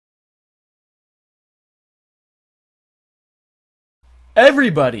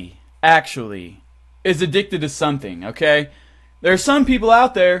Everybody, actually, is addicted to something, okay? There are some people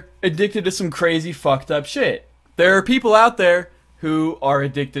out there addicted to some crazy fucked up shit. There are people out there who are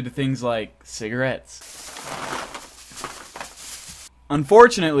addicted to things like cigarettes.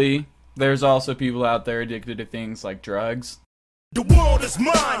 Unfortunately, there's also people out there addicted to things like drugs. The world is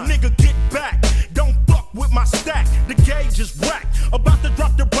mine, nigga, get back. Don't fuck with my stack. The gauge is whack. About to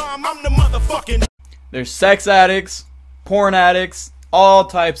drop the bomb, I'm the motherfucking. There's sex addicts, porn addicts, all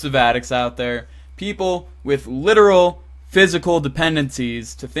types of addicts out there. People with literal physical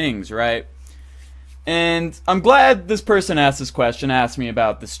dependencies to things, right? And I'm glad this person asked this question, asked me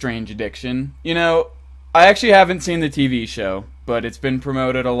about this strange addiction. You know, I actually haven't seen the TV show, but it's been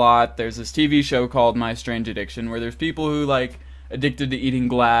promoted a lot. There's this TV show called My Strange Addiction where there's people who, like, addicted to eating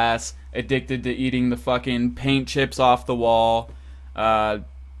glass, addicted to eating the fucking paint chips off the wall,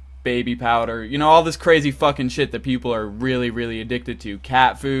 baby powder, you know, all this crazy fucking shit that people are really, really addicted to,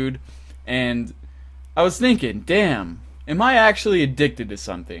 cat food. And I was thinking, damn, am I actually addicted to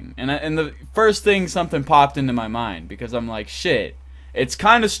something? And the first thing, something popped into my mind, because I'm like, shit, it's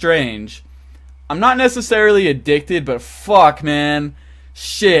kind of strange. I'm not necessarily addicted, but fuck, man,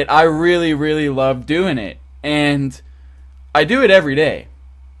 shit, I really, really love doing it. And I do it every day.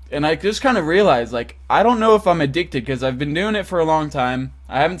 And I just kind of realized, like, I don't know if I'm addicted, because I've been doing it for a long time.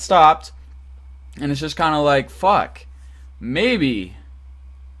 I haven't stopped. And it's just kind of like, fuck, maybe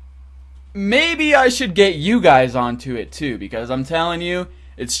I should get you guys onto it too, because I'm telling you,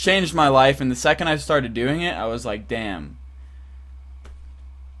 it's changed my life. And the second I started doing it, I was like, damn,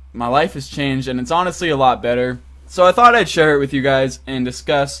 my life has changed, and it's honestly a lot better. So I thought I'd share it with you guys and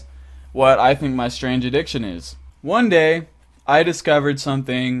discuss what I think my strange addiction is. One day, I discovered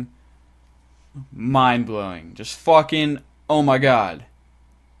something mind-blowing. Just fucking, oh my god.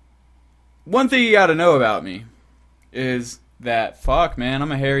 One thing you gotta know about me is that, fuck, man,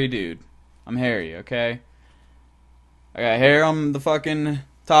 I'm a hairy dude. I'm hairy, okay? I got hair on the fucking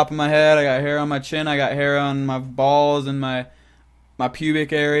top of my head, I got hair on my chin, I got hair on my balls and my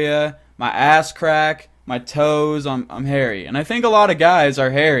pubic area, my ass crack, my toes, I'm hairy. And I think a lot of guys are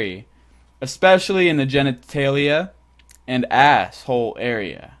hairy, especially in the genitalia and asshole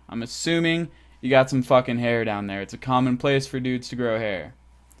area. I'm assuming you got some fucking hair down there. It's a common place for dudes to grow hair.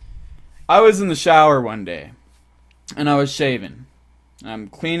 I was in the shower one day, and I was shaving. I'm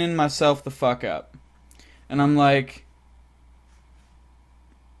cleaning myself the fuck up. And I'm like,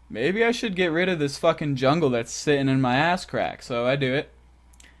 maybe I should get rid of this fucking jungle that's sitting in my ass crack. So I do it.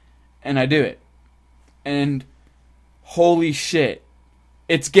 And I do it. And holy shit.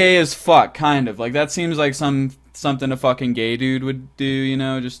 It's gay as fuck, kind of. Like, that seems like something a fucking gay dude would do, you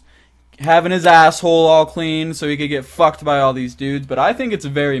know, just having his asshole all clean so he could get fucked by all these dudes. But I think it's a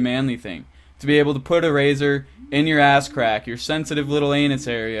very manly thing to be able to put a razor in your ass crack, your sensitive little anus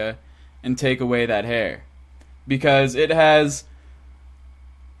area, and take away that hair. Because it has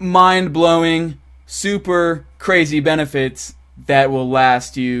mind-blowing, super crazy benefits that will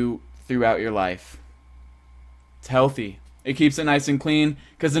last you throughout your life. It's healthy. It keeps it nice and clean.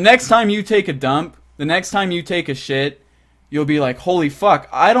 Because the next time you take a dump, the next time you take a shit, you'll be like, holy fuck,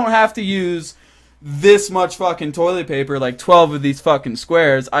 I don't have to use this much fucking toilet paper, like 12 of these fucking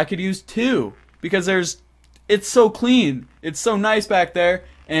squares. I could use 2. Because it's so clean. It's so nice back there.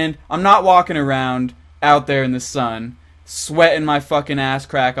 And I'm not walking around out there in the sun, sweating my fucking ass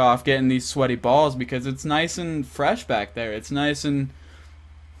crack off, getting these sweaty balls, because it's nice and fresh back there. It's nice and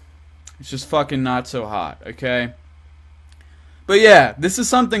it's just fucking not so hot, okay? But yeah, this is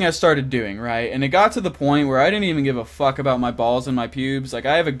something I started doing, right? And it got to the point where I didn't even give a fuck about my balls and my pubes. Like,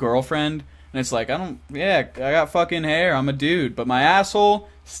 I have a girlfriend, and it's like, I got fucking hair, I'm a dude, but my asshole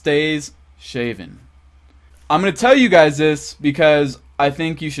stays shaven. I'm gonna tell you guys this because I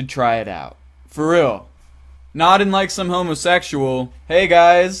think you should try it out. For real. Not in like some homosexual, hey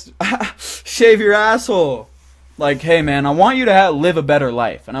guys, shave your asshole. Like, hey man, I want you to live a better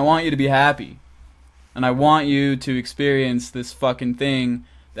life, and I want you to be happy. And I want you to experience this fucking thing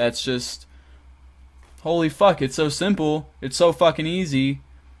that's just, holy fuck, it's so simple, it's so fucking easy,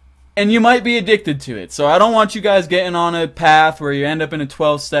 and you might be addicted to it. So I don't want you guys getting on a path where you end up in a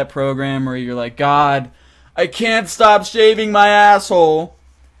 12-step program where you're like, God, I can't stop shaving my asshole.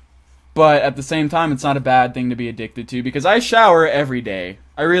 But at the same time, it's not a bad thing to be addicted to, because I shower every day.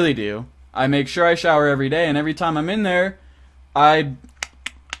 I really do. I make sure I shower every day, and every time I'm in there, I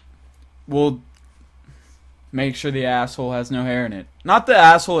will make sure the asshole has no hair in it. Not the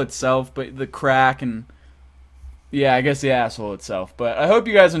asshole itself, but the crack and, yeah, I guess the asshole itself. But I hope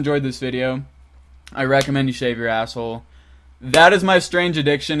you guys enjoyed this video. I recommend you shave your asshole. that is my strange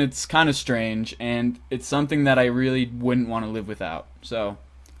addiction. It's kind of strange, and it's something that I really wouldn't want to live without. So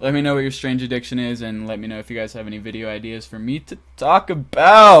let me know what your strange addiction is, and let me know if you guys have any video ideas for me to talk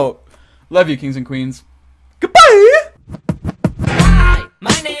about. Love you, kings and queens. Goodbye! Hi,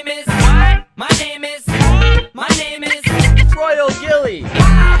 my name is Royal Ghillie.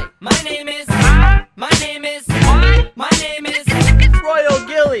 Hi, my name is Royal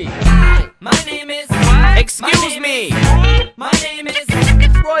Ghillie. Hi, my name is Excuse me. My name is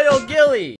Royal Ghillie.